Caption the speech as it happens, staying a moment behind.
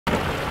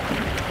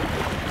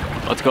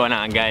What's going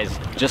on, guys?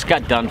 Just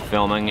got done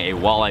filming a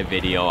walleye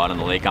video out on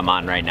the lake I'm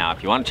on right now.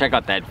 If you want to check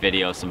out that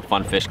video, some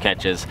fun fish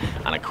catches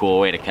on a cool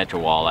way to catch a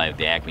walleye with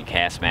the Acme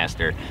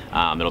Castmaster,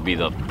 it'll be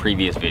the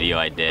previous video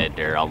I did,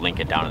 or I'll link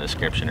it down in the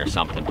description or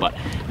something. But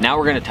now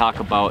we're going to talk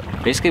about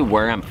basically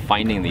where I'm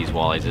finding these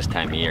walleyes this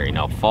time of year. You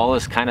know, fall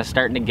is kind of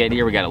starting to get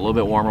here. We got a little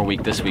bit warmer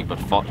week this week, but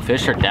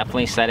fish are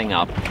definitely setting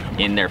up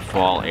in their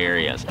fall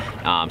areas.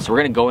 So we're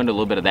going to go into a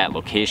little bit of that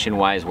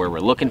location-wise, where we're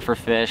looking for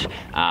fish.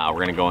 We're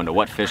going to go into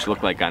what fish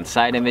look like on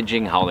side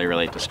imaging, how they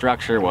relate to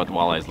structure, what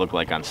walleyes look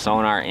like on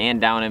sonar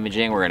and down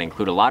imaging. We're going to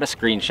include a lot of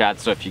screenshots,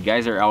 so if you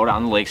guys are out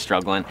on the lake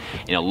struggling,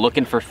 you know,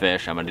 looking for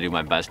fish, I'm going to do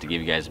my best to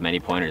give you guys as many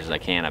pointers as I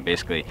can. I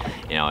basically,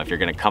 you know, if you're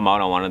going to come out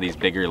on one of these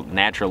bigger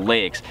natural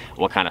lakes,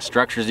 what kind of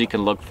structures you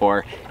can look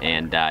for,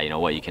 and you know,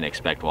 what you can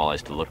expect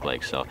walleyes to look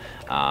like. So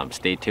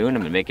stay tuned.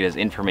 I'm going to make it as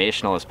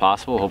informational as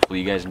possible. Hopefully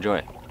you guys enjoy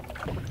it.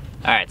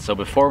 Alright, so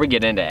before we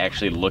get into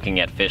actually looking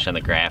at fish on the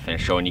graph and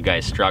showing you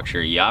guys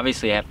structure, you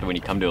obviously have to, when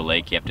you come to a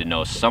lake, you have to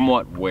know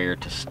somewhat where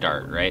to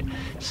start, right?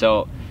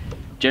 So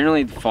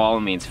generally fall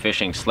means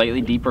fishing slightly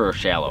deeper or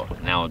shallow.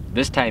 Now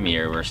this time of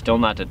year, we're still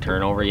not to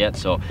turnover yet,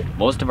 so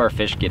most of our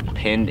fish get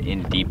pinned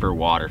in deeper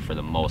water for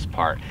the most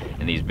part.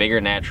 In these bigger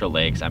natural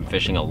lakes, I'm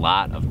fishing a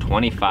lot of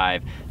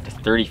 25 to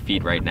 30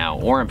 feet right now,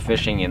 or I'm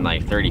fishing in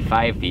like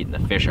 35 feet and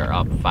the fish are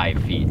up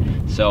 5 feet.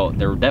 So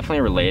they're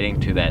definitely relating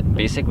to that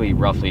basically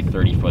roughly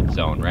 30-foot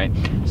zone, right?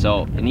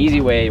 So an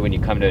easy way when you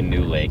come to a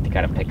new lake to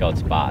kind of pick out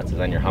spots is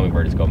on your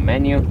Humminbird is go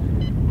menu,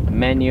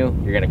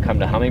 you're gonna come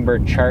to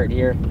Humminbird chart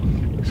here,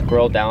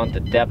 scroll down to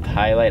depth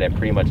highlight. I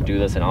pretty much do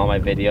this in all my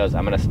videos.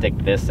 I'm gonna stick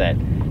this at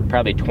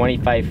probably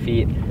 25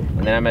 feet, and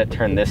then I'm gonna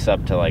turn this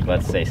up to, like,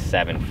 let's say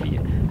 7 feet,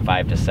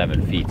 5 to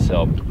 7 feet.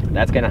 So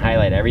that's gonna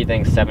highlight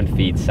everything 7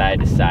 feet side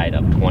to side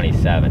of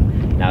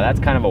 27. Now that's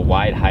kind of a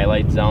wide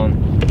highlight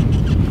zone,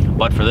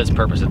 but for this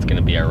purpose it's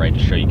gonna be all right to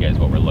show you guys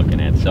what we're looking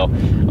at. So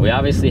we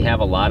obviously have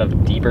a lot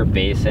of deeper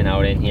basin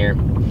out in here.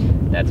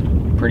 That's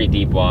pretty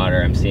deep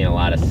water. I'm seeing a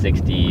lot of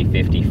 60,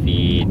 50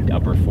 feet,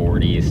 upper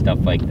 40s, stuff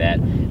like that.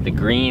 The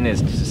green is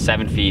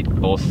 7 feet,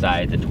 both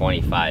sides at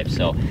 25.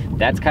 So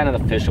that's kind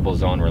of the fishable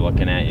zone we're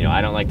looking at. You know,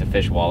 I don't like to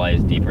fish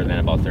walleyes deeper than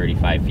about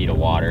 35 feet of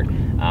water.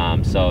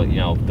 So, you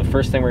know, the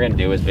first thing we're gonna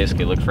do is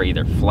basically look for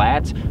either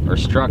flats or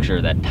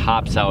structure that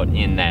tops out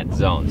in that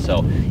zone.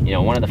 So, you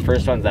know, one of the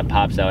first ones that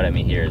pops out at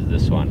me here is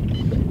this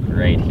one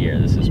right here.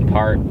 This is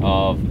part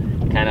of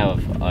kind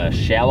of a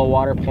shallow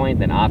water point.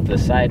 Then off to the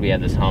side we have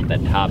this hump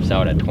that tops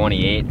out at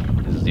 28.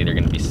 This is either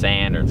going to be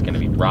sand or it's going to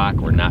be rock.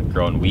 We're not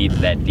growing weeds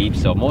that deep,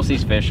 so most of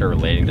these fish are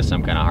relating to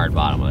some kind of hard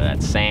bottom, whether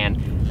that's sand.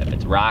 If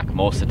it's rock,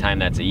 most of the time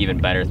that's an even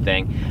better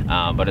thing.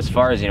 But as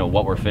far as, you know,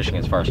 what we're fishing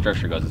as far as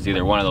structure goes, it's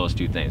either one of those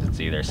two things. It's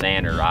either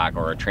sand or rock,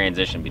 or a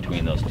transition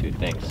between those two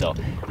things. So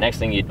next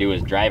thing you do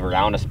is drive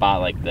around a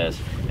spot like this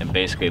and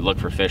basically look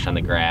for fish on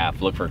the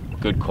graph, look for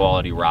good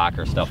quality rock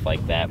or stuff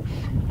like that.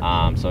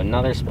 So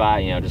another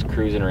spot, you know, just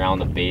cruising around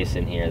the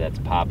basin here that's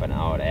popping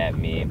out at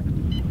me.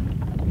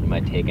 I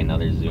might take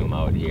another zoom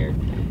out here.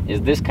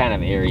 Is this kind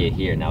of area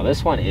here. Now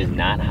this one is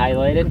not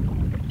highlighted,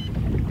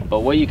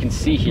 but what you can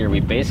see here,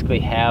 we basically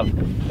have,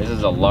 this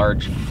is a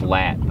large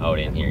flat out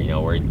in here. You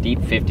know, we're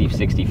deep 50,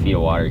 60 feet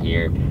of water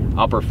here,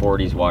 upper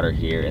 40s water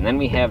here, and then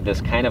we have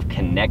this kind of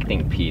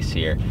connecting piece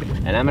here.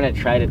 And I'm gonna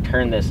try to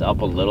turn this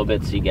up a little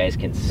bit so you guys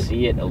can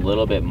see it a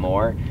little bit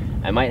more.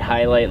 I might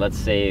highlight, let's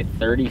say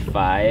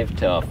 35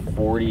 to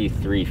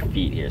 43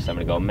 feet here. So I'm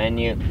gonna go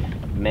menu,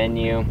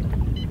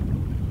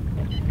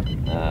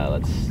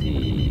 let's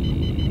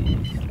see,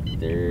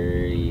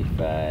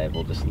 35,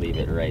 we'll just leave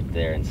it right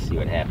there and see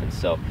what happens.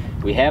 So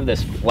we have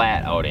this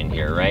flat out in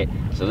here, right?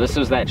 So this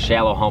was that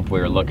shallow hump we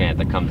were looking at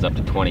that comes up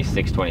to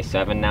 26,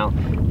 27 now.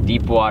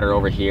 Deep water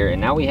over here,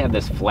 and now we have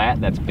this flat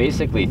that's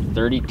basically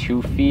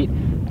 32 feet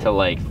to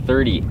like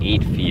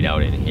 38 feet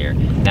out in here.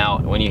 Now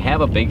when you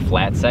have a big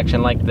flat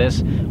section like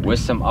this with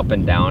some up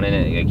and down in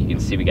it, like you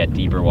can see we got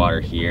deeper water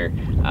here,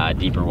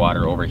 deeper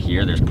water over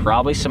here, there's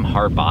probably some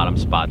hard bottom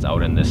spots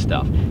out in this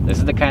stuff. This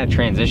is the kind of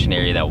transition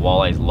area that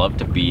walleyes love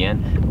to be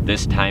in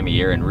this time of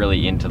year and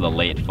really into the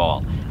late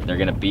fall. They're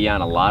gonna be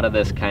on a lot of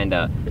this kind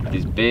of,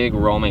 these big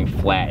roaming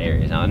flat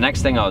areas. Now the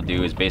next thing I'll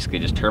do is basically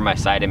just turn my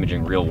side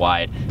imaging real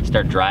wide,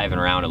 start driving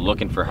around and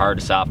looking for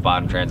hard to soft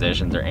bottom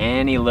transitions or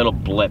any little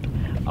blip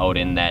out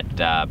in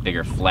that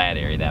bigger flat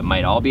area. That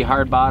might all be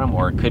hard bottom,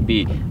 or it could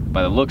be,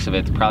 by the looks of it,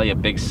 it's probably a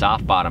big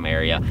soft bottom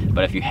area.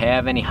 But if you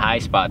have any high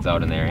spots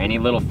out in there, any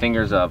little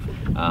fingers of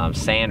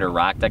sand or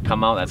rock that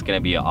come out, that's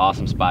gonna be an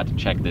awesome spot to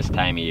check this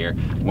time of year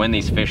when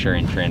these fish are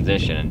in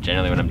transition. And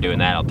generally when I'm doing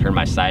that, I'll turn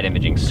my side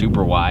imaging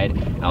super wide,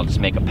 and I'll just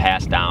make a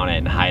pass down it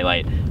and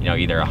highlight, you know,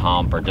 either a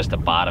hump or just a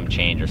bottom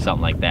change or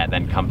something like that,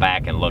 then come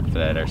back and look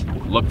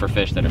for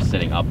fish that are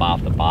sitting up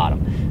off the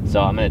bottom.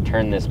 So I'm gonna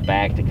turn this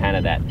back to kind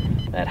of that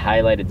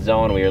highlighted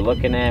zone we were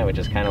looking at, which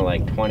is kind of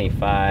like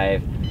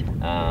 25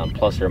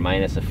 plus or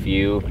minus a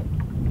few.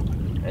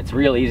 It's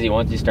real easy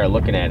once you start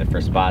looking at it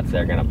for spots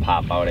that are going to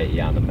pop out at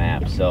you on the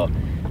map. So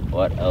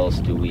what else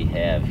do we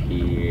have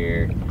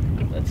here?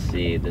 let's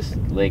see, this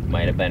lake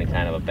might have been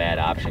kind of a bad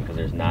option because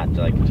there's not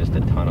like just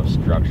a ton of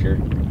structure.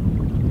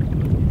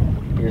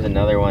 Here's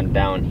another one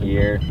down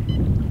here.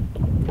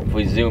 If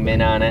we zoom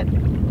in on it,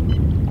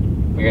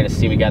 we're gonna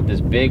see we got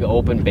this big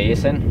open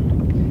basin.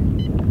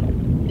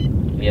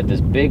 We have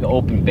this big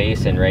open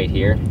basin right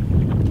here.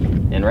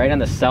 And right on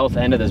the south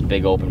end of this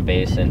big open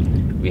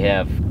basin, we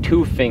have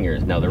 2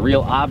 fingers. Now the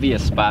real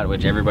obvious spot,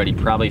 which everybody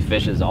probably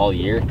fishes all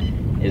year,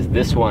 is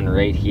this one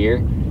right here.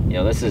 You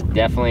know, this is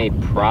definitely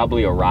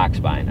probably a rock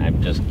spine.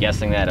 I'm just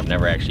guessing that. I've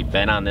never actually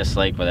been on this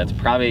lake, but that's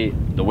probably,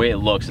 the way it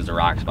looks is a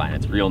rock spine.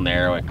 It's real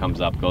narrow, it comes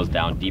up, goes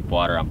down, deep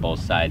water on both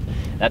sides.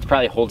 That's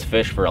probably holds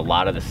fish for a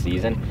lot of the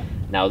season.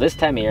 Now this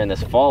time of year, in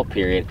this fall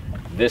period,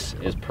 this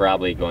is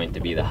probably going to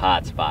be the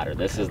hot spot, or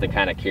this is the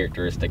kind of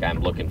characteristic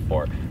I'm looking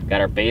for. Got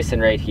our basin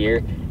right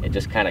here. It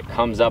just kind of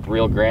comes up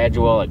real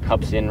gradual. It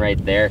cups in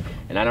right there.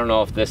 And I don't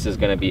know if this is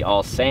going to be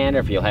all sand or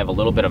if you'll have a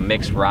little bit of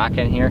mixed rock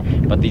in here,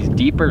 but these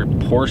deeper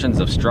portions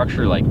of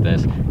structure like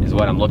this is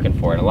what I'm looking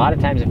for. And a lot of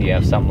times if you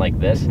have something like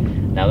this,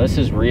 now this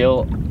is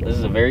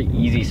a very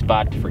easy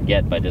spot to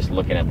forget by just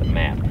looking at the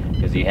map,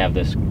 because you have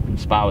this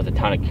spot with a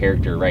ton of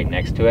character right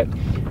next to it.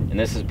 And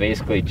this is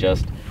basically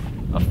just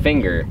a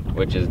finger,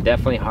 which is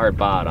definitely hard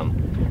bottom,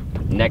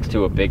 next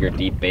to a bigger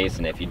deep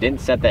basin. If you didn't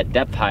set that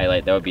depth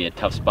highlight, that would be a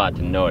tough spot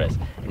to notice.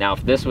 Now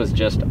if this was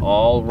just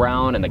all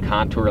round and the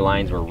contour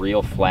lines were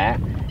real flat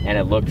and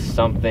it looked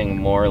something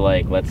more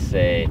like, let's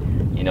say,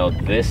 you know,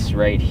 this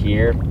right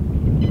here,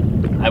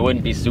 I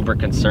wouldn't be super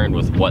concerned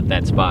with what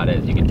that spot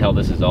is. You can tell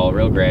this is all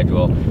real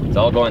gradual. It's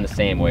all going the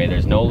same way.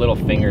 There's no little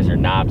fingers or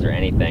knobs or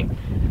anything.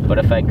 But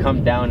if I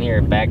come down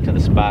here back to the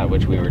spot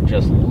which we were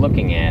just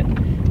looking at,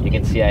 you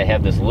can see I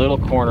have this little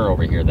corner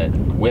over here that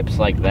whips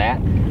like that.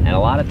 And a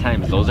lot of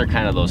times those are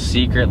kind of those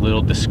secret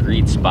little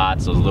discrete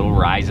spots, those little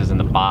rises in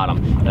the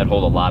bottom that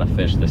hold a lot of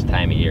fish this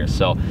time of year.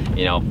 So,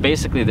 you know,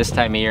 basically this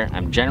time of year,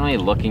 I'm generally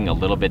looking a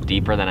little bit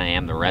deeper than I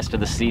am the rest of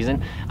the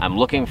season. I'm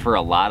looking for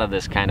a lot of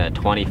this kind of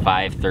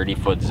 25, 30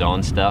 foot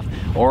zone stuff,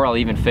 or I'll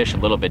even fish a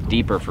little bit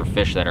deeper for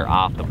fish that are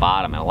off the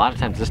bottom. And a lot of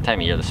times this time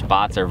of year, the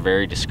spots are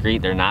very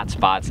discreet. They're not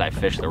spots I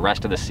fish the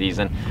rest of the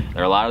season.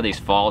 There are a lot of these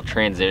fall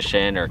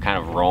transition or kind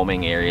of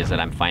roaming areas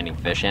that I'm finding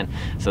fish in.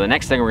 So the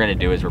next thing we're gonna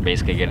do is we're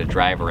basically gonna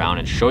drive around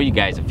and show you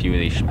guys a few of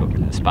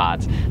these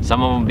spots.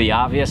 Some of them will be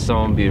obvious, some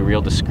of them will be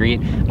real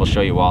discreet. We'll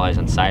show you walleyes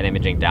on side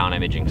imaging, down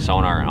imaging,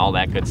 sonar, and all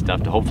that good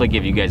stuff to hopefully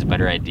give you guys a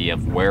better idea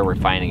of where we're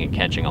finding and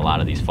catching a lot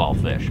of these fall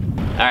fish.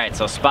 All right,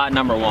 so spot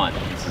number 1.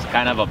 This is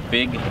kind of a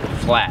big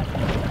flat.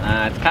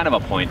 It's kind of a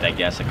point, I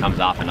guess. It comes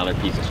off another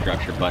piece of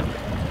structure, but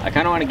I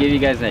kind of want to give you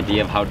guys an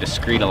idea of how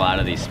discreet a lot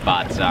of these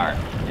spots are.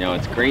 You know,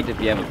 it's great if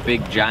you have a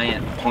big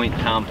giant point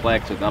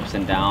complex with ups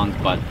and downs,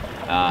 but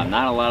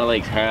not a lot of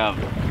lakes have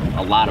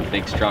a lot of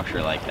big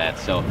structure like that.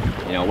 So,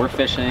 you know, we're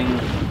fishing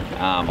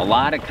a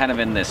lot of kind of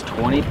in this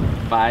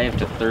 25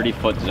 to 30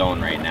 foot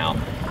zone right now.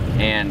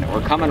 And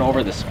we're coming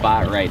over the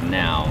spot right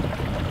now.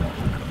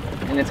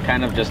 And it's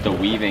kind of just a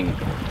weaving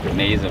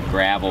maze of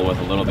gravel with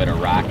a little bit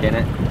of rock in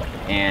it.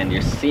 And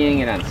you're seeing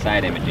it on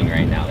side imaging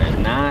right now. There's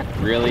not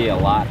really a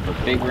lot for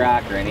big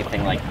rock or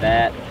anything like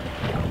that.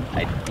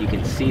 You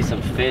can see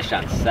some fish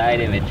on side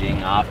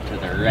imaging off to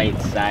the right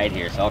side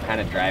here, so I'll kind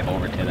of drive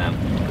over to them.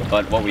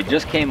 But what we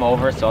just came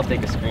over, so I'll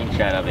take a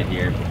screenshot of it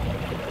here.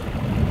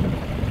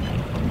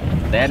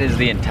 That is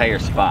the entire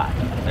spot.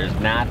 There's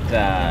not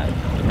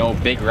no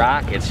big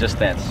rock, it's just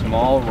that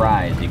small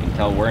rise. You can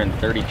tell we're in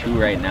 32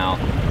 right now,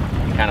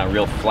 kind of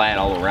real flat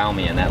all around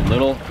me, and that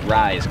little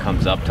rise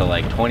comes up to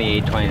like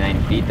 28,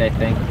 29 feet, I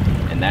think.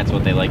 And that's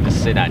what they like to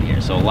sit on here.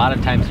 So a lot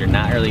of times you're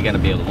not really gonna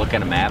be able to look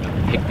at a map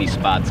and pick these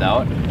spots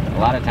out. A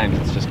lot of times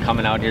it's just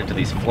coming out here to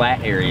these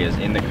flat areas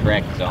in the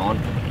correct zone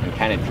and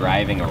kind of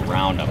driving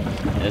around them.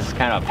 And this is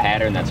kind of a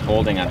pattern that's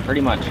holding on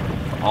pretty much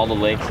all the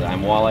lakes that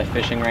I'm walleye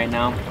fishing right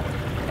now.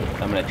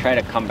 So I'm gonna try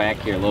to come back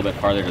here a little bit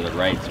farther to the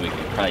right so we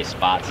can probably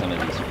spot some of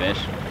these fish.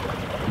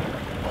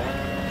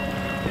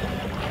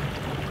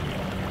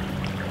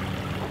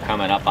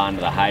 Coming up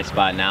onto the high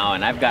spot now,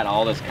 and I've got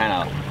all this kind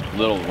of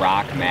little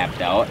rock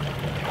mapped out.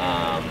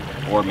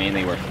 Or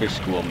mainly where fish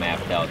school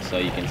mapped out. So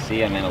you can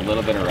see I'm in a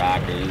little bit of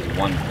rock. There is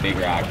one big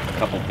rock, a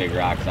couple big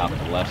rocks off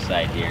the left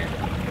side here.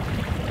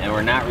 And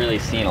we're not really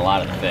seeing a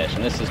lot of fish.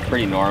 And this is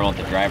pretty normal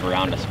to drive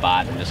around a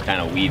spot and just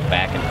kind of weave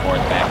back and forth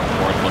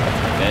looking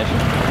for fish.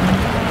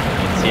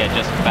 You can see I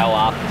just fell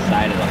off the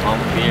side of the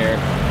hump here.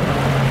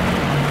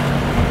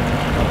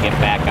 I'll get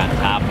back on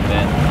top of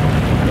it.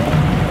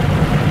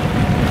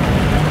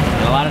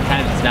 And a lot of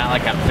times it's not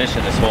like I'm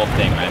fishing this whole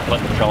thing, right? I put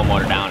the trolling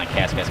motor down and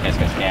cast,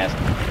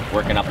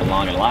 working up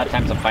along it. A lot of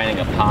times I'm finding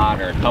a pod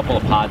or a couple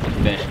of pods of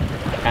fish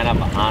kind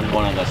of on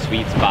one of the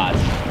sweet spots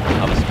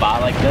of a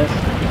spot like this.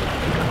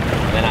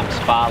 And then I'm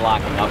spot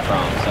locking up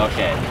from them. So,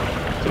 okay,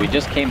 so we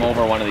just came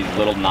over one of these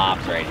little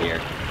knobs right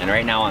here. And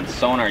right now on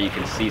sonar you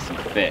can see some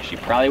fish. You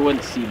probably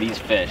wouldn't see these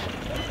fish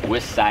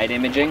with side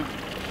imaging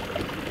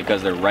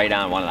because they're right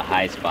on one of the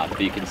high spots.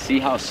 But you can see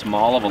how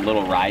small of a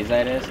little rise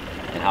that is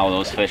and how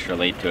those fish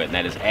relate to it. And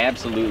that is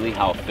absolutely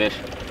how fish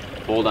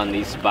hold on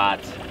these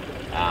spots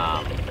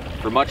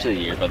for much of the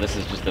year, but this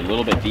is just a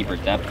little bit deeper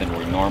depth than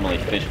we normally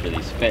fish for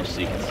these fish.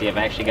 So you can see I've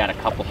actually got a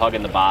couple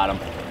hugging the bottom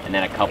and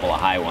then a couple of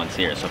high ones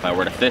here. So if I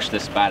were to fish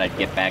this spot, I'd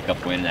get back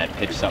upwind and I'd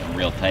pitch something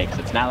real tight. Because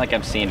it's not like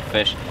I'm seeing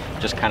fish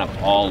just kind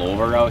of all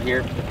over out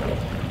here.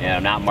 And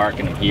I'm not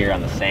marking them here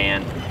on the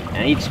sand.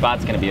 And each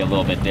spot's gonna be a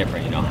little bit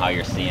different, you know, how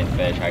you're seeing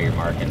fish, how you're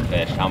marking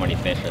fish, how many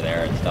fish are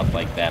there and stuff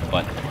like that.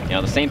 But, you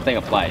know, the same thing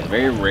applies.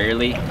 Very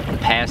rarely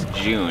past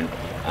June,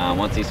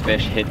 once these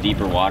fish hit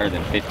deeper water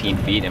than 15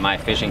 feet, am I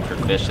fishing for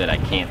fish that I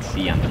can't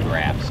see on the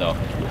graph. So,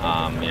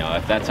 you know,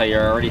 if that's how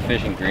you're already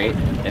fishing, great.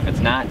 If it's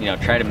not, you know,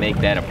 try to make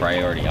that a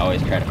priority.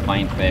 Always try to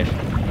find fish.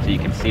 So you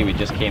can see we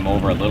just came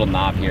over a little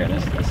knob here, and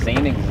this is the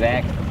same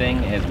exact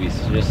thing as we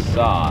just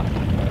saw,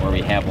 where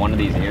we have one of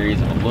these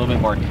areas of a little bit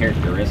more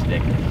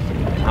characteristic.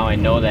 And how I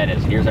know that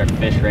is, here's our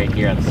fish right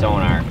here on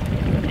sonar,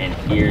 and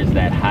here's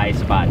that high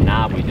spot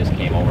knob we just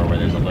came over where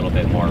there's a little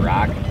bit more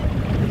rock.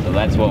 So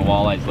that's what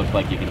walleyes look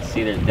like. You can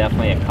see there's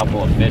definitely a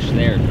couple of fish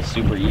there. It's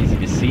super easy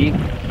to see.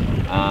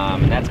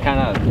 And that's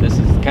this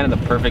is kind of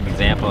the perfect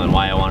example and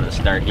why I wanted to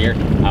start here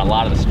on a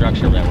lot of the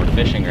structure that we're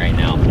fishing right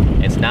now.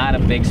 It's not a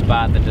big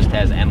spot that just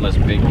has endless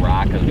big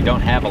rock, because we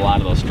don't have a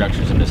lot of those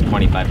structures in this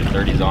 25 to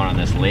 30 zone on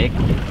this lake.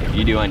 If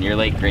you do on your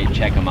lake, great,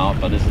 check them out,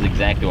 but this is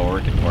exactly what we're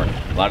working for.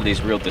 A lot of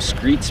these real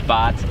discrete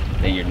spots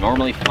that you're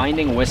normally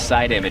finding with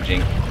side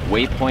imaging,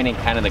 waypointing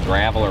kind of the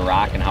gravel or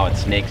rock and how it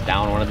snakes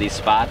down one of these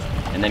spots,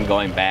 and then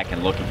going back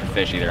and looking for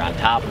fish either on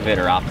top of it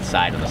or off the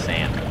side of the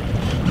sand.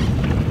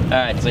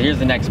 Alright, so here's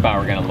the next spot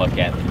we're going to look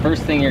at. The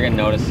first thing you're going to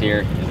notice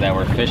here is that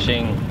we're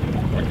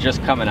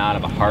just coming out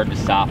of a hard to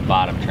soft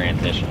bottom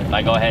transition. If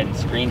I go ahead and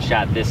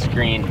screenshot this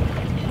screen,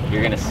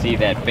 you're going to see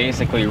that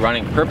basically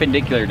running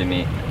perpendicular to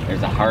me,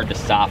 there's a hard to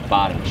soft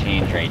bottom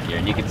change right here.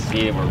 And you can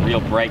see we're real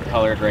bright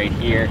colored right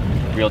here,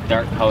 real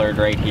dark colored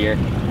right here.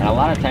 And a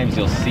lot of times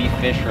you'll see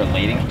fish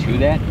relating to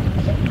that.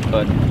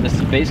 But this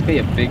is basically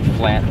a big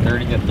flat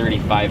 30 to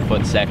 35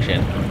 foot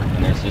section,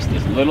 and there's just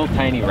this little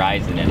tiny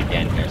rise in it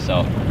again here.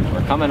 So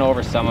we're coming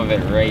over some of it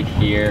right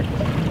here.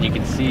 You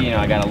can see, you know,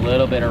 I got a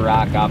little bit of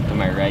rock off to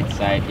my right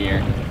side here,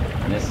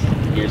 and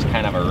here's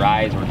kind of a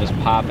rise we're just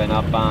popping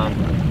up on.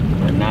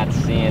 We're not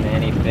seeing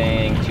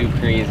anything too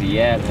crazy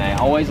yet, and I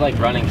always like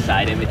running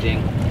side imaging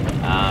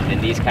in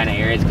these kind of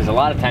areas, because a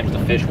lot of times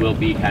the fish will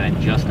be kind of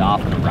just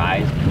off the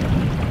rise.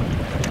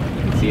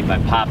 See if I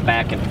pop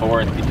back and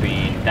forth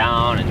between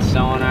down and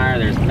sonar,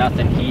 there's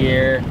nothing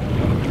here.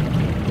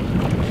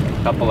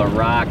 A couple of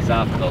rocks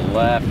off to the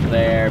left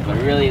there, but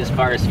really as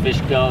far as fish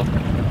go,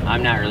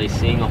 I'm not really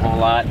seeing a whole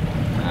lot.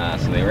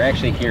 So they were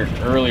actually here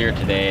earlier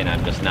today and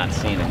I'm just not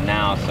seeing it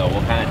now, so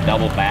we'll kind of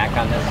double back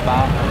on this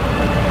spot.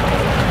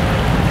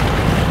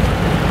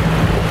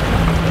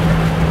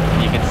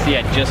 You can see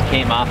I just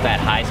came off that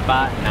high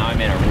spot, now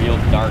I'm in a real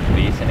dark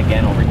basin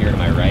again over here to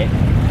my right.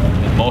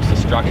 Most of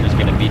the structure is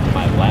going to be to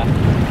my left,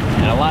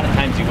 and a lot of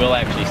times you will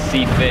actually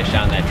see fish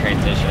on that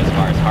transition as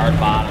far as hard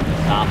bottom to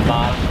soft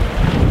bottom.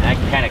 And I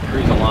can kind of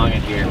cruise along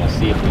in here and we'll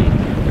see if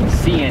we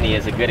see any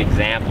as a good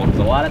example, because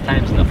a lot of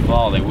times in the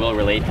fall they will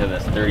relate to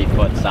this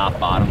 30-foot soft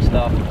bottom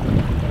stuff,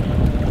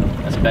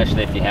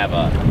 especially if you have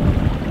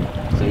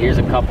so here's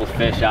a couple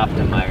fish off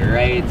to my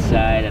right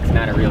side. It's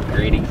not a real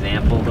great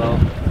example though.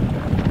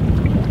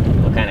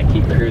 We'll kind of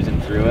keep cruising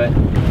through it.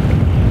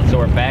 So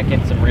we're back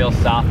in some real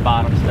soft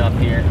bottom stuff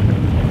here.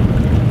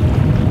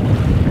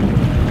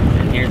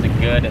 And here's a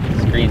good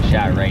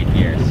screenshot right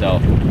here. So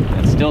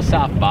it's still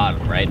soft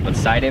bottom, right? But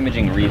side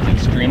imaging reads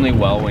extremely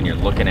well when you're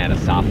looking at a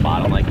soft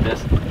bottom like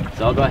this.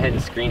 So I'll go ahead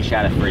and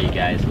screenshot it for you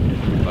guys.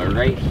 But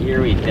right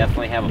here we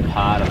definitely have a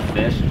pod of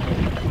fish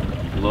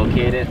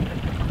located.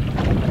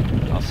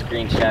 I'll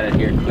screenshot it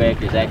here quick.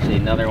 There's actually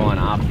another one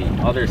off the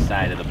other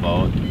side of the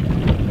boat.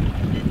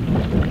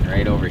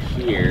 Right over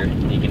here.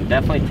 You can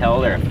definitely tell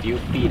they're a few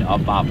feet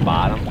up off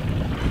bottom.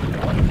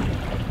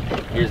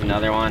 Here's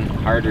another one,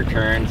 hard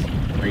returns.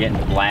 We're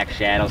getting black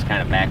shadows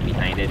kind of back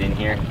behind it in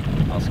here.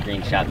 I'll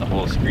screenshot the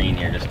whole screen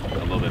here just a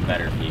little bit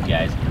better for you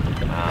guys.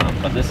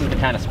 But this is the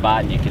kind of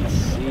spot, and you can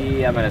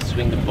see I'm going to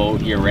swing the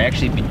boat here. We're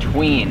actually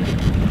between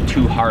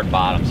two hard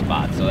bottom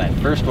spots. So that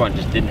first one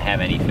just didn't have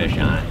any fish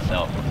on it.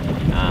 So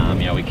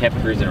you know, we kept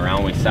cruising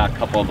around. We saw a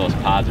couple of those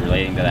pods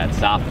relating to that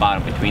soft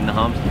bottom between the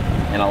humps.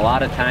 And a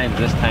lot of times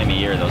this time of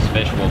year, those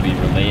fish will be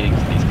relating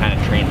to these kind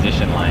of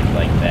transition lines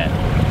like that.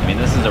 I mean,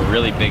 this is a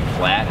really big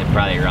flat. It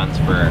probably runs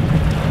for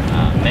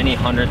many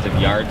hundreds of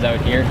yards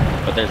out here,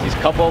 but there's these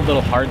couple of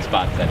little hard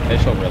spots that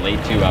fish will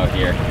relate to out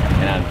here.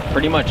 And on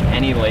pretty much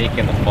any lake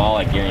in the fall,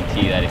 I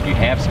guarantee that if you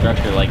have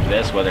structure like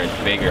this, whether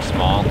it's big or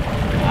small,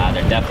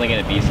 there are definitely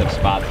going to be some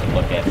spots to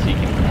look at. So you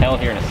can tell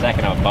here in a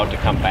second I'm about to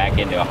come back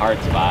into a hard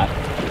spot.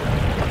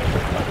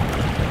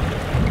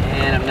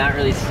 And I'm not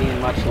really seeing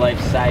much life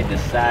side to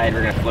side.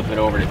 We're going to flip it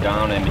over to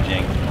down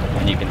imaging,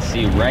 and you can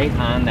see right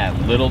on that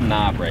little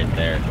knob right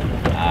there,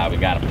 we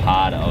got a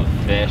pod of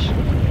fish.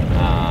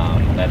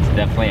 That's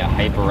definitely a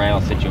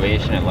hyper-rattle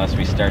situation unless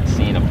we start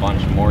seeing a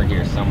bunch more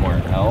here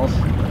somewhere else,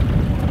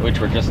 which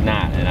we're just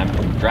not. And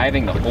I'm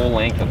driving the whole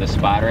length of this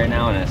spot right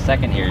now, and in a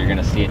second here you're going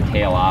to see it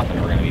tail off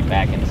and we're going to be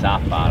back in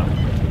soft bottom.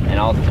 and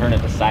I'll turn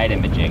it to side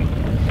imaging.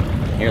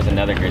 Here's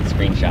another good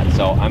screenshot.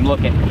 So I'm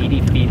looking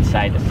 80 feet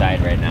side to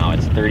side right now.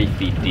 It's 30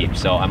 feet deep.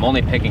 So I'm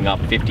only picking up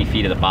 50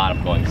 feet of the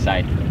bottom going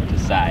side to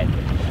side.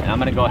 And I'm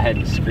gonna go ahead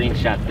and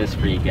screenshot this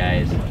for you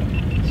guys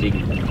so you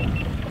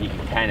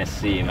can kind of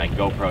see. My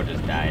GoPro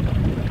just died.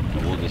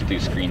 So we'll just do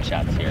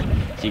screenshots here.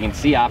 So you can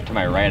see off to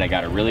my right, I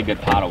got a really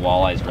good pot of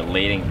walleyes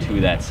relating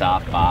to that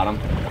soft bottom.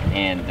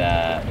 And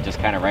just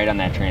kind of right on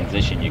that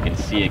transition, you can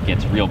see it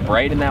gets real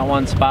bright in that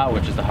one spot,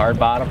 which is the hard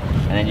bottom,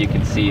 and then you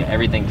can see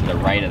everything to the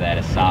right of that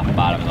is soft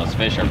bottom, and those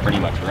fish are pretty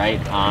much right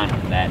on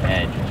that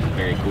edge, which is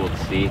very cool to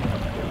see.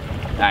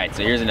 All right,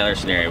 so here's another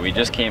scenario. We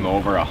just came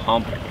over a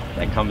hump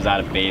that comes out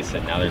of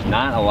basin. Now there's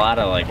not a lot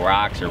of like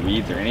rocks or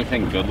weeds or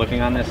anything good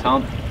looking on this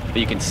hump, but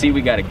you can see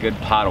we got a good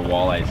pot of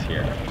walleyes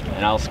here.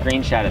 And I'll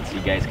screenshot it so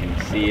you guys can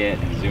see it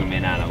and zoom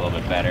in on it a little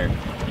bit better.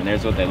 And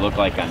there's what they look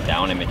like on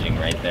down imaging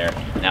right there.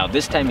 Now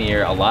this time of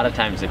year, a lot of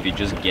times if you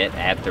just get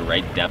at the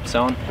right depth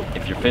zone,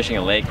 if you're fishing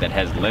a lake that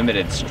has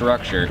limited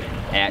structure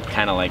at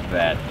kind of like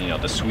that, you know,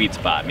 the sweet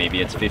spot,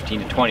 maybe it's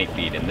 15 to 20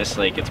 feet. In this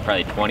lake, it's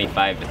probably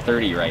 25 to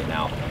 30 right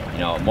now. You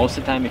know, most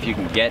of the time if you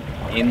can get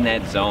in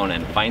that zone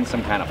and find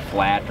some kind of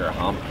flat or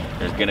hump,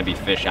 there's gonna be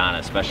fish on it,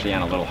 especially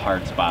on a little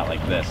hard spot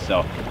like this.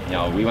 So, you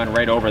know, we went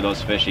right over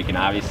those fish. You can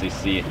obviously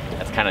see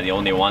that's kind of the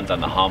only ones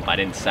on the hump. I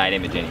didn't side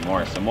image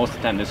anymore. So most of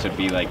the time this would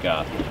be like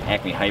a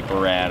Acme Hyper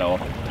Rattle,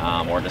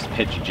 or just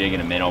pitch a jig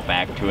and a minnow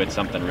back to it,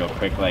 something real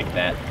quick like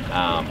that.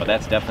 But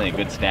that's definitely a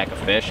good stack of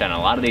fish. And a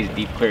lot of these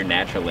deep clear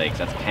natural lakes,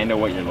 that's kind of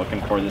what you're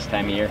looking for this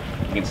time of year.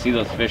 You can see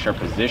those fish are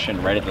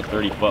positioned right at the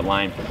 30-foot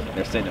line.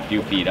 They're sitting a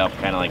few feet up,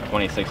 kind of like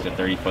 26 to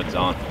 30-foot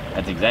zone.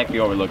 That's exactly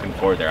what we're looking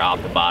for. They're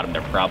off the bottom.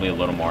 They're probably a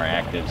little more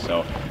active.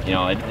 So, you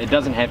know, it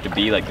doesn't have to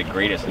be like the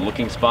greatest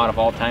looking spot of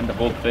all time to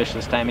hold fish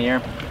this time of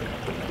year.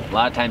 A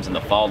lot of times in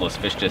the fall, those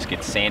fish just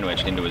get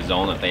sandwiched into a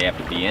zone that they have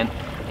to be in.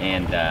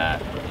 And,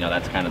 you know,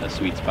 that's kind of the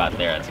sweet spot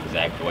there. That's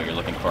exactly what you're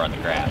looking for on the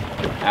graph.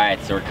 All right,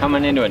 so we're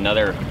coming into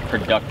another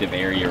productive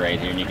area right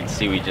here. And you can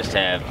see we just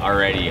have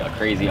already a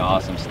crazy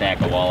awesome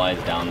stack of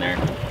walleyes down there.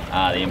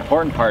 The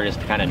important part is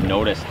to kind of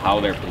notice how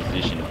they're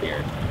positioned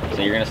here.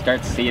 So you're gonna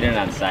start seeing it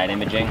on side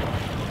imaging.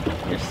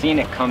 You're seeing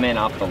it come in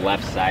off the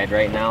left side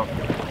right now,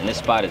 and this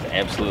spot is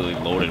absolutely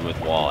loaded with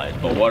walleyes.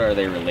 But what are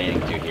they relating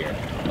to here?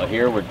 Well,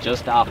 here we're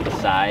just off the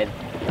side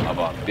of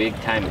a big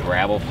time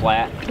gravel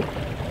flat.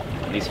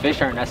 And these fish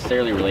aren't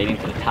necessarily relating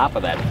to the top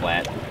of that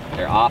flat.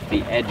 They're off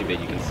the edge of it.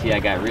 You can see I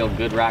got real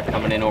good rock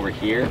coming in over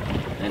here,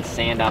 and then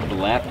sand off the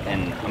left.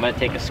 And I'm gonna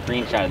take a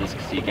screenshot of this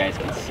so you guys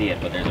can see it,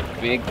 but there's a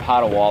big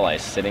pot of walleyes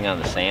sitting on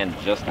the sand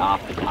just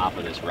off the top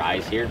of this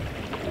rise here.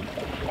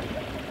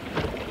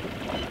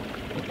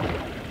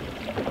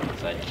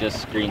 So I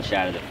just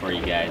screenshotted it for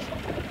you guys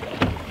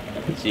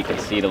so you can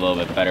see it a little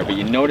bit better. But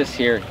you notice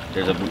here,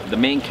 the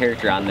main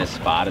character on this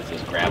spot is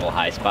this gravel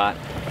high spot,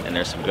 and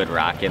there's some good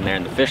rock in there,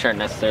 and the fish aren't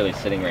necessarily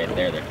sitting right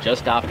there. They're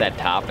just off that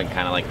top and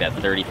kind of like that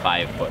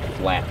 35-foot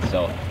flat.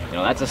 So, you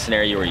know, that's a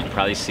scenario where you'd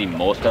probably see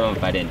most of them.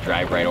 If I didn't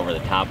drive right over the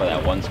top of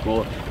that one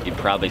school, you'd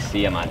probably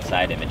see them on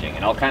side imaging.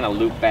 And I'll kind of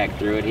loop back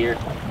through it here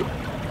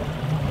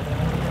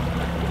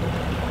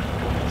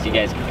so you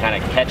guys can kind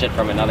of catch it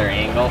from another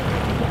angle.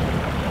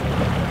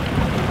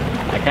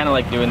 I kind of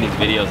like doing these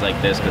videos like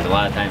this because a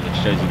lot of times it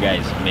shows you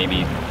guys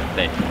maybe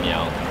that, you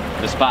know,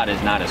 the spot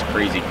is not as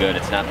crazy good.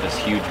 It's not this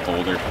huge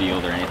boulder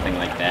field or anything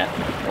like that.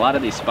 A lot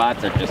of these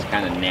spots are just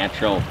kind of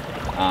natural,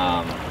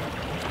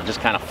 just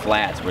kind of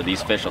flats where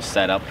these fish will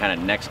set up kind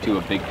of next to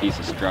a big piece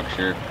of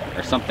structure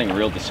or something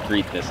real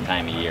discreet this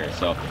time of year.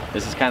 So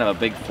this is kind of a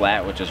big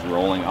flat which is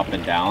rolling up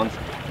and downs,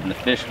 and the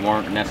fish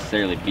won't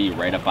necessarily be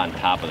right up on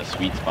top of the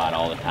sweet spot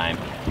all the time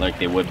like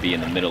they would be in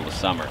the middle of the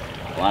summer.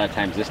 A lot of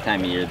times this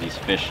time of year, these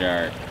fish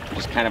are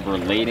just kind of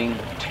relating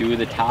to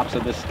the tops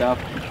of this stuff,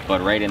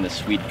 but right in the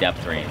sweet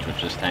depth range,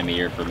 which this time of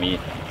year for me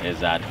is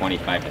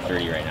 25 to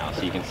 30 right now.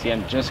 So you can see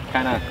I'm just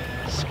kind of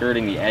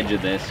skirting the edge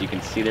of this. You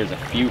can see there's a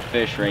few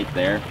fish right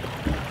there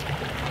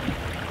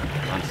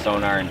on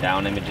sonar and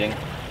down imaging.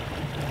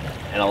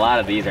 And a lot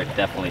of these are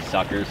definitely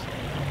suckers.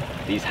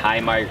 These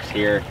high marks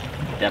here,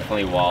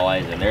 definitely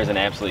walleyes, and there's an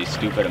absolutely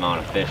stupid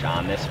amount of fish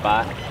on this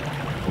spot.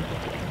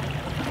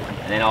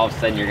 And then all of a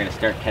sudden you're gonna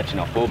start catching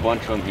a whole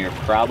bunch of them here,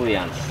 probably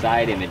on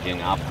side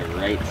imaging off the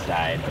right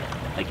side,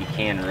 like you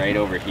can right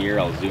over here.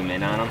 I'll zoom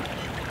in on them.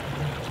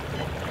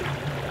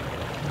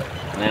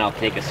 And then I'll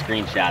take a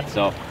screenshot.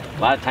 So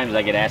a lot of times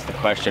I get asked the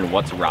question,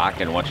 what's rock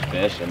and what's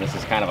fish? And this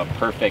is kind of a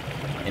perfect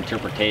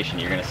interpretation.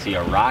 You're gonna see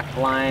a rock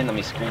line, let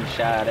me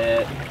screenshot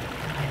it.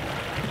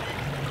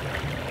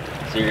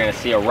 So you're gonna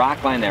see a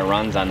rock line that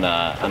runs on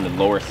the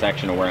lower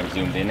section of where I'm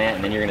zoomed in at,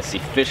 and then you're gonna see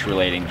fish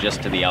relating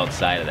just to the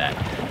outside of that.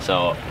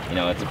 So, you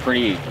know, it's a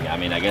pretty, I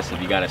mean, I guess if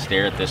you gotta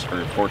stare at this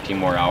for 14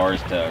 more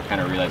hours to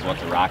kind of realize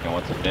what's a rock and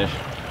what's a fish,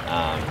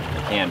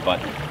 you can. But,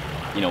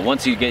 you know,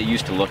 once you get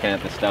used to looking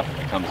at this stuff,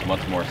 it becomes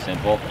much more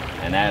simple.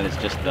 And that is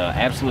just the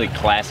absolutely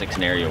classic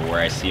scenario where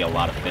I see a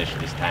lot of fish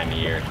this time of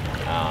year,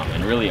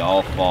 and really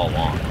all fall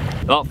long.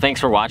 Well, thanks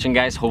for watching,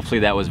 guys.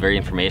 Hopefully that was very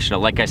informational.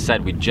 Like I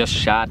said, we just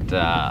shot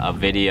a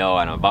video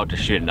and I'm about to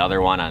shoot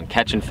another one on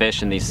catching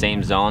fish in these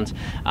same zones.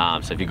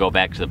 So if you go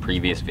back to the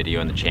previous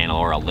video in the channel,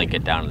 or I'll link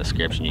it down in the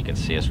description, you can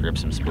see us rip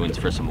some spoons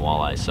for some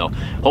walleyes. So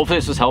hopefully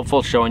this was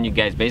helpful, showing you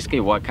guys basically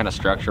what kind of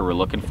structure we're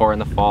looking for in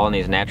the fall in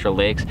these natural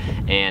lakes,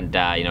 and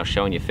you know,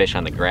 showing you fish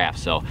on the graph.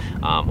 So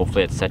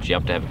hopefully it sets you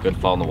up to have a good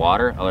fall in the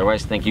water.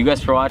 Otherwise, thank you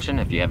guys for watching.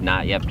 If you have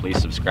not yet,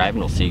 please subscribe, and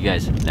we'll see you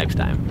guys next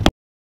time.